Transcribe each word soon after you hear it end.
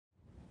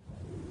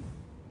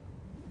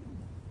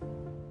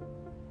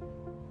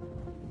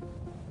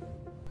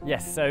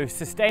Yes, so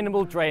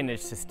sustainable drainage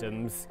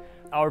systems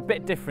are a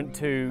bit different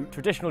to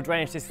traditional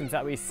drainage systems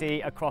that we see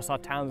across our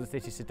towns and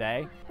cities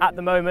today. At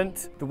the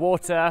moment, the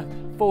water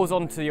falls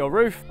onto your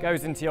roof,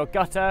 goes into your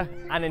gutter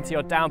and into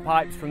your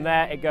downpipes. From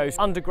there, it goes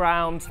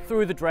underground,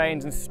 through the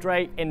drains and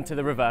straight into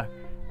the river.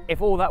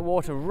 If all that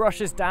water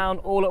rushes down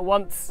all at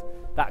once,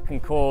 that can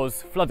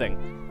cause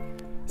flooding.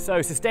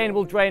 So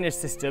sustainable drainage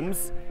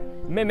systems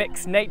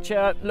mimics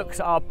nature, looks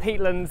at our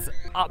peatlands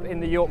up in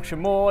the Yorkshire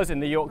moors, in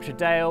the Yorkshire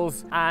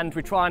dales, and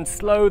we try and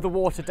slow the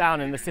water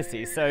down in the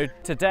city. So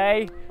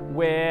today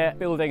we're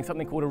building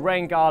something called a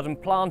rain garden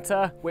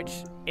planter,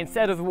 which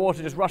instead of the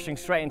water just rushing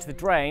straight into the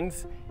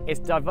drains, it's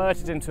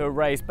diverted into a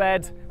raised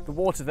bed. The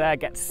water there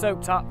gets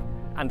soaked up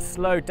and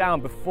slowed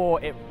down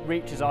before it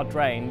reaches our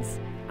drains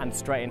and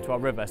straight into our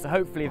river. So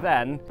hopefully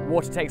then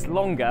water takes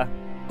longer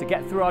to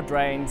get through our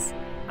drains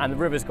and the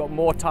river's got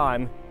more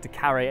time to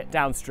carry it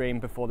downstream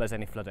before there's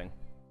any flooding.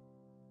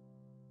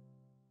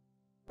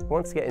 I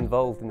want to get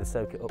involved in the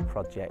Soak It Up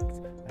project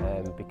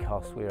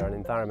because we're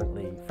an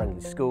environmentally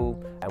friendly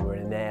school and we're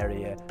in an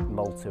area,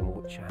 Malton,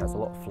 which has a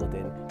lot of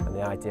flooding, and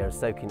the idea of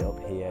soaking it up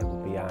here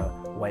will be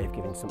our way of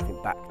giving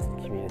something back to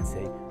the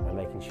community and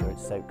making sure it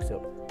soaks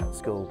up at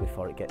school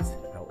before it gets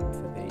out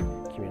into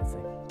the community.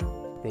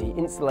 The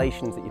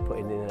installations that you put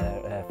in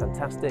are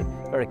fantastic,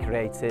 very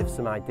creative,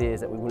 some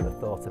ideas that we wouldn't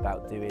have thought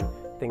about doing.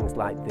 Things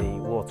like the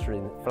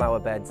watering flower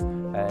beds,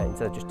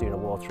 instead of just doing a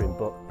watering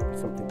book,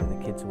 something that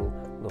the kids will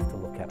love to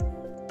look at.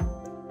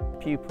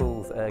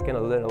 Pupils are going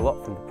to learn a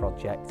lot from the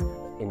project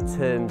in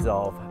terms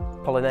of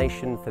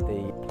pollination for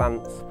the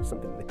plants,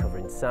 something that they cover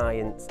in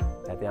science,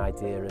 the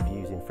idea of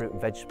using fruit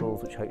and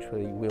vegetables, which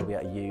hopefully we'll be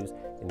able to use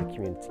in the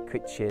community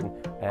kitchen,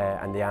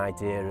 and the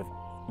idea of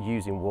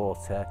using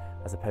water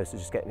as opposed to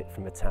just getting it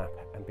from a tap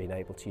and being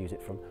able to use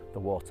it from the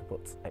water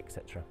butts,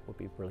 etc. would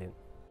be brilliant.